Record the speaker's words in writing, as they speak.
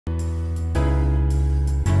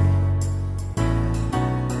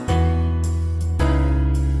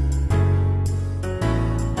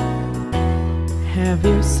Have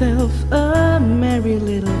yourself a merry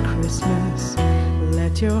little Christmas.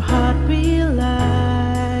 Let your heart be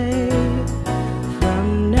light.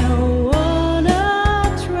 From now on,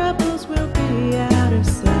 our troubles will be out of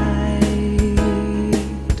sight.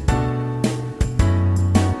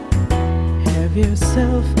 Have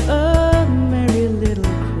yourself a merry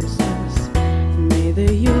little Christmas. May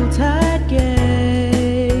the Yuletide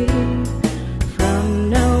gay. From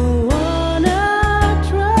now on, our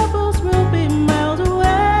troubles will be miles away.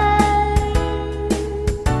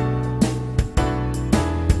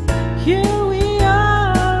 Here we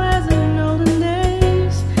are as in olden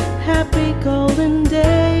days, happy golden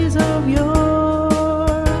days of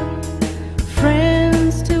yore.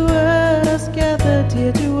 Friends to us, gather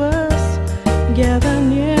dear to us, gather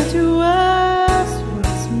near to us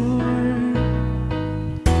once more.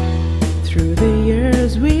 Through the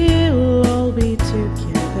years we'll all be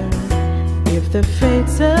together, if the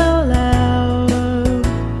fates allow.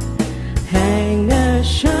 Hang a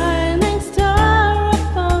shining star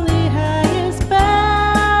upon the highest bough,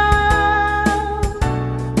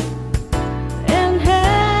 and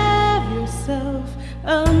have yourself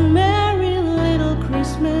a merry little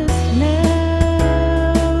Christmas now.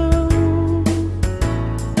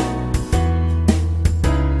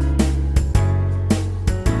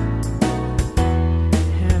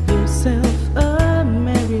 Have yourself a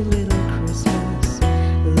merry little Christmas.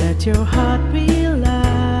 Let your heart be light.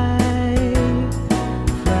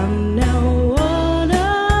 From now on,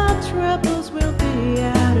 our troubles will be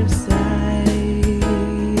out of sight.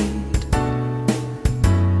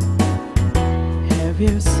 Have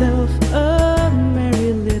yourself a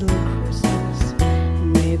merry little Christmas.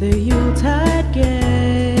 May the Yuletide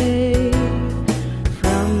gay.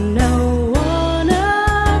 From now on,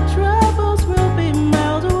 our troubles will be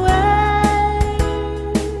miles away.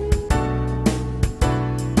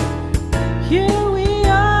 Here we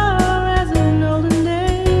are as in olden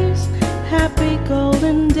days, happy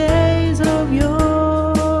golden days of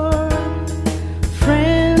yore.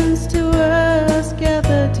 Friends to us,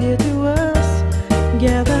 gather dear to us,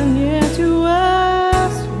 gather near to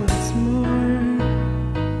us once more.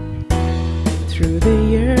 Through the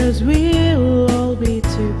years we'll all be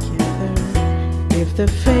together, if the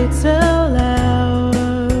fates allow.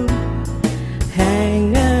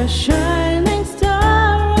 Hang a shining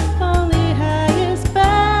star upon the highest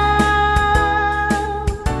bough,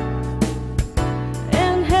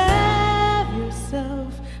 and have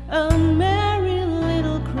yourself a merry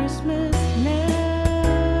little Christmas now.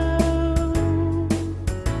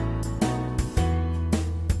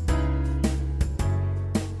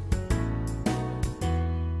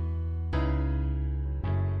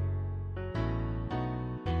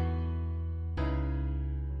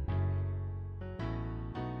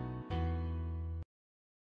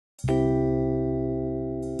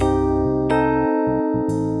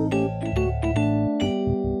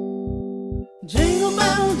 Jingle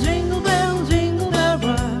bell, jingle bell, jingle bell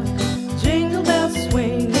rock. Jingle bells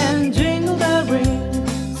swing and jingle bell ring.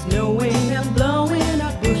 Snowing and blowing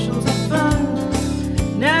out bushels of fun.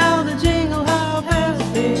 Now the jingle hop has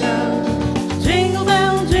begun. Jingle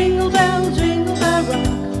bell, jingle bell, jingle bell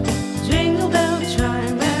rock. Jingle bell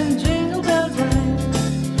chime and jingle bell rhyme.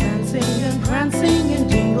 Dancing and prancing in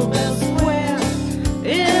jingle bells.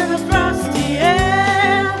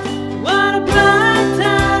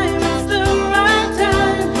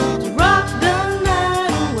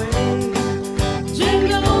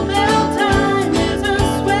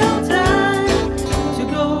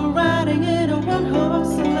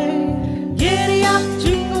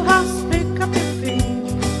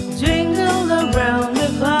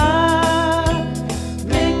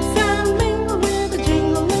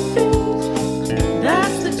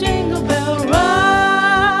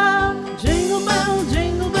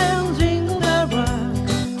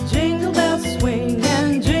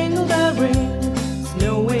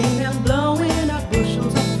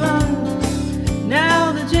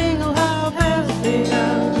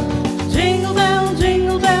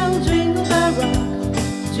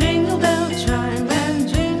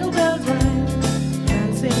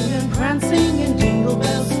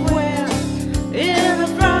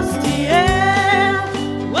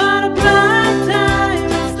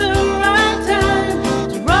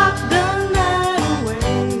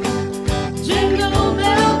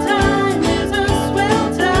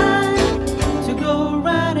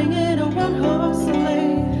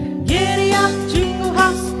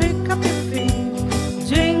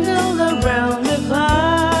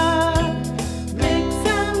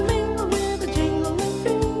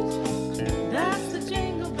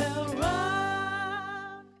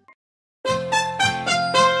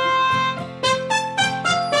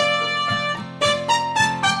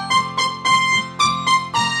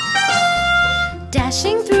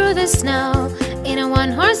 Dashing through the snow in a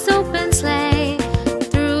one-horse open sleigh.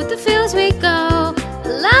 Through the fields we go,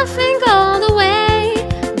 laughing all the way.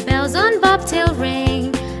 Bells on bobtail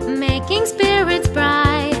ring, making spirits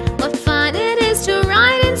bright. What fun it is to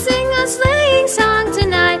ride and sing a sleighing song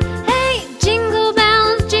tonight. Hey, jingle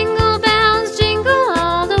bells, jingle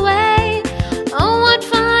all the way. Oh, what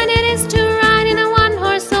fun it is to ride in a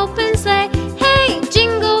one-horse open sleigh. Hey,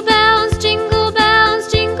 jingle bells,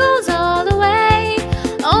 jingles all the way.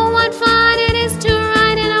 Oh, what fun it is to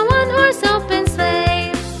ride in a one-horse open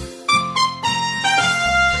sleigh.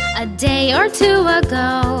 A day or two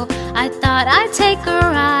ago, I thought I'd take a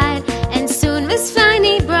ride, and soon Miss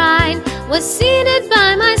Fanny Bride was seated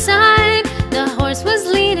by my side. The horse was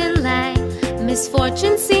lean and lank,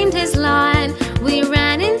 misfortune seemed his line. We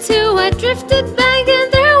ran into a drifted bank,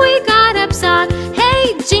 and there we got upside.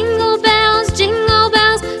 Hey, jingle bells, jingle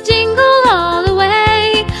all the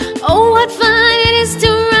way. Oh, what fun it is to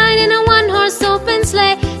ride in a one-horse open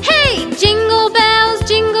sleigh. Hey, jingle bells,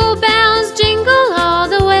 jingle all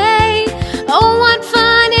the way. Oh, what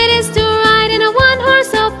fun it is to ride in a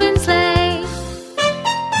one-horse open sleigh.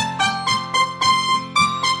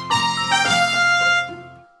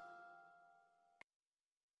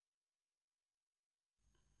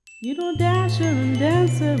 You know Dasher and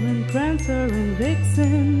Dancer and Prancer and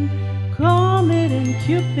Vixen, Comet and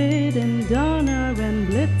Cupid and Donner and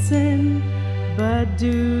Blitzen. But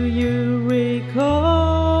do you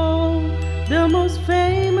recall the most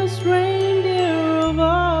famous reindeer of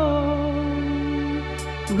all?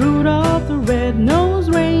 Rudolph the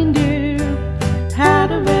red-nosed reindeer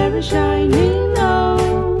had a very shiny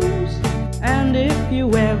nose, and if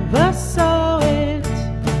you ever saw it,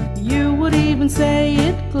 you would even say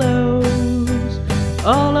it glows.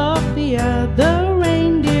 All of the other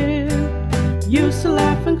reindeer used to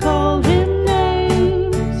laugh and call him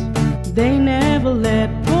names. They never let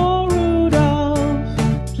poor Rudolph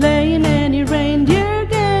play in any reindeer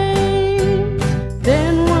games.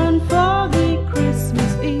 Then one foggy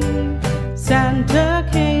Christmas Eve, Santa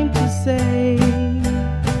came to say,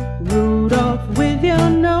 Rudolph, with your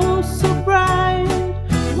nose so bright,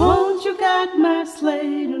 won't you guide my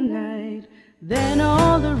sleigh tonight? Then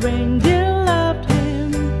all the reindeer loved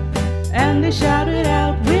him, and they shouted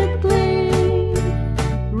out with glee,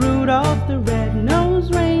 Rudolph the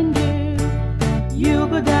red-nosed reindeer, you'll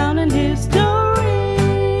go down in history.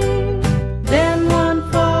 Then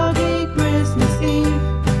one foggy Christmas Eve,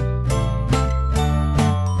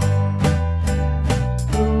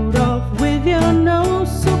 Rudolph, with your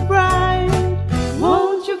nose so bright,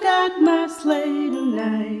 won't you guide my sleigh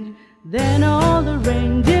tonight? Then all the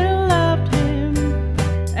reindeer loved him,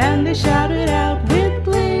 and they shouted out with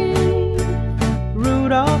glee,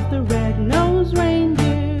 Rudolph the red-nosed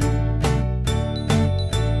reindeer.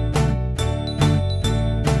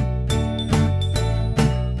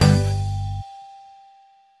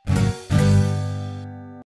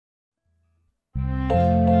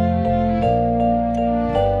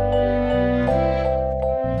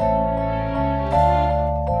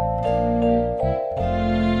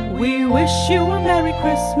 We wish you a Merry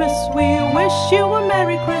Christmas, we wish you a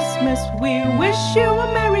Merry Christmas, we wish you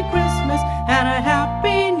a Merry Christmas and a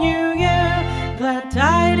Happy New Year. Glad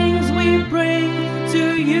tidings we bring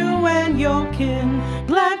to you and your kin,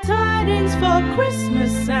 glad tidings for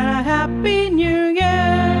Christmas and a Happy New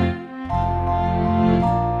Year.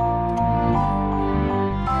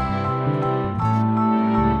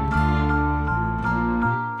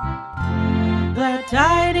 Glad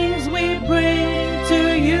tidings we bring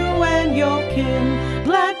to you and your kin,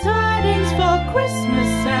 glad tidings for Christmas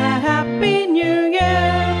and a Happy New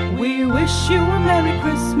Year. We wish you a Merry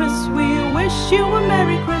Christmas, we wish you a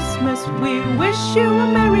Merry Christmas, we wish you a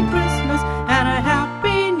Merry Christmas and a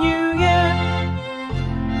Happy New Year.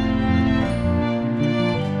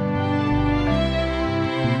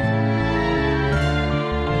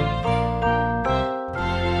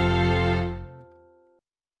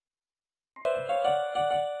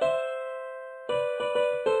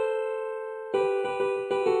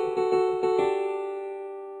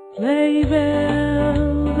 Sleigh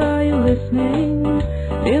bells, are you listening?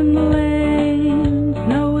 In the lane,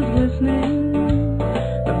 snow is glistening.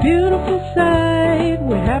 A beautiful sight,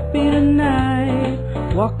 we're happy tonight,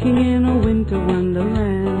 walking in a winter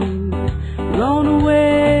wonderland. Blown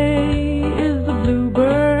away is the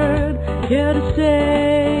bluebird, here to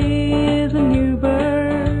stay is a new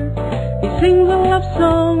bird. He sings a love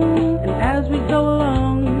song, and as we go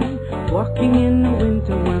along, walking in a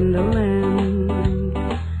winter wonderland.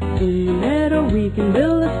 In the meadow we can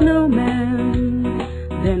build a snowman,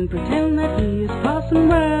 then pretend that he is Parson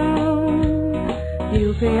Brown.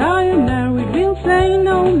 He'll say, are you married? We'll say,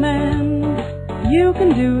 no, man. You can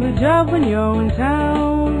do the job when you're in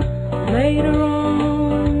town. Later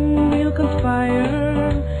on, we'll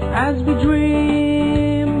conspire as we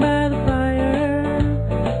dream by the fire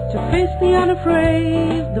to face the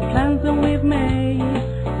unafraid, the plans that we've made,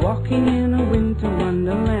 walking in a winter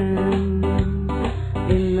wonderland.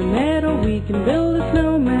 In the meadow we can build a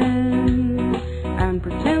snowman and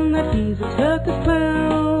pretend that he's a circus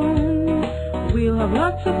clown. We'll have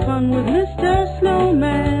lots of fun with Mr.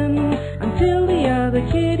 Snowman until the other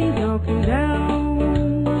kitties all come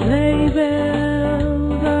down. Sleigh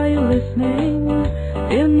bells, are you listening?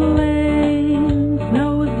 In the lane,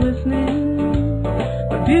 snow is glistening.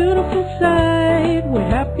 A beautiful sight, we're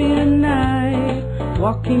happy tonight,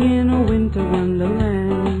 walking in a winter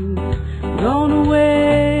wonderland. Gone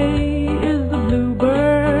away is the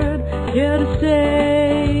bluebird, here to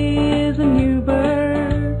stay is a new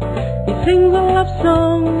bird. He sings a love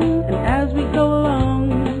song, and as we go along,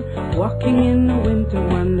 walking in a winter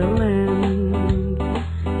wonderland.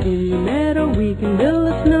 In the meadow we can build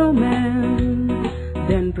a snowman,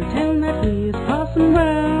 then pretend that he is Parson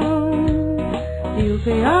Brown. He'll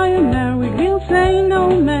say, are you married? We'll say, no,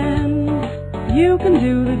 man. You can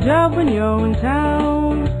do the job when you're in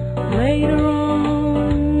town. Later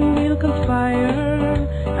on, we'll conspire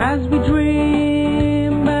as we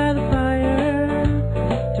dream by the fire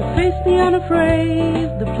to face the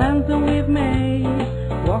unafraid, the plans that we've made,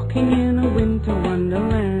 walking in a winter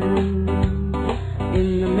wonderland.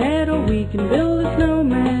 In the meadow we can build a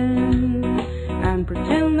snowman and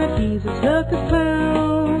pretend that he's a circus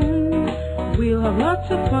clown. We'll have lots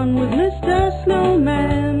of fun with Mr.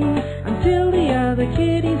 Snowman until the other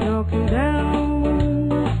kitties all come down.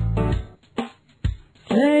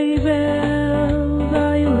 Sleigh bells,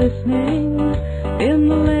 are you listening? In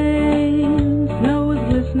the lane, snow is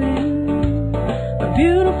glistening. A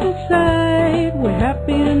beautiful sight, we're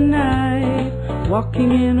happy tonight,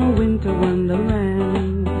 walking in a winter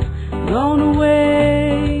wonderland. Gone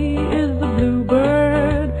away is the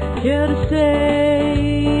bluebird, here to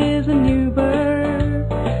stay is a new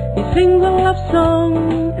bird. He sings a love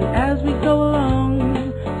song, and as we go along,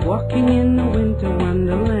 walking in a winter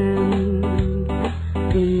wonderland.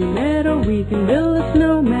 In the meadow we can build a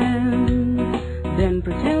snowman, then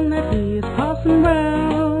pretend that he is Parson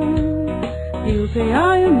Brown. He'll say,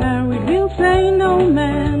 are you married? We'll say, no,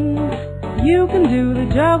 man. You can do the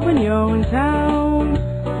job when you're in town.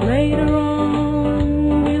 Later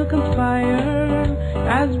on we'll conspire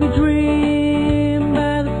as we dream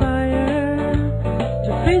by the fire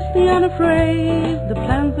to face the unafraid, the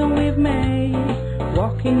plans that we've made,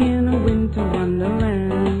 walking in a winter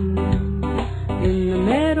wonderland. In the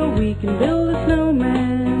meadow we can build a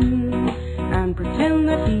snowman and pretend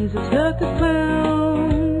that he's a circus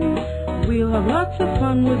clown. We'll have lots of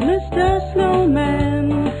fun with Mr.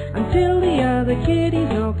 Snowman until the other kitties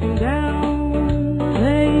all come down.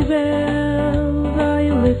 Sleigh bells, are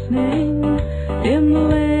you listening? In the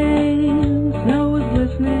lane, snow is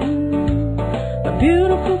glistening. A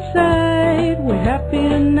beautiful sight, we're happy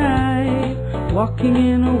tonight, walking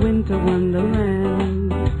in a winter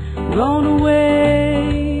wonderland. Gone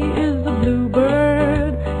away is the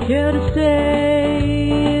bluebird, here to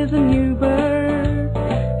stay is a new bird.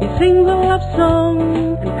 He sings a love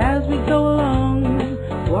song, and as we go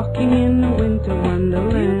along, walking in a winter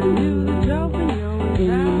wonderland. In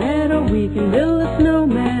the meadow we can build a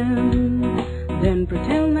snowman, then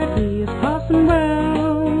pretend that he is Parson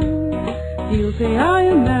Brown. He'll say, are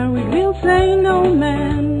you married? We'll say, no,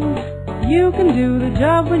 man. You can do the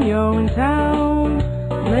job when you're in town.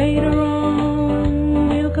 Later on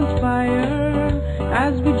we'll conspire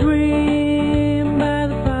as we dream by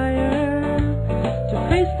the fire to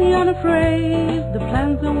face the unafraid, the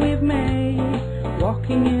plans that we've made,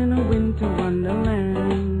 walking in a winter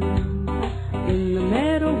wonderland. In the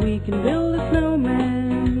meadow we can build a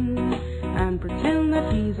snowman and pretend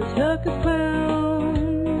that he's a circus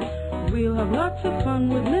clown. We'll have lots of fun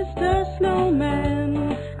with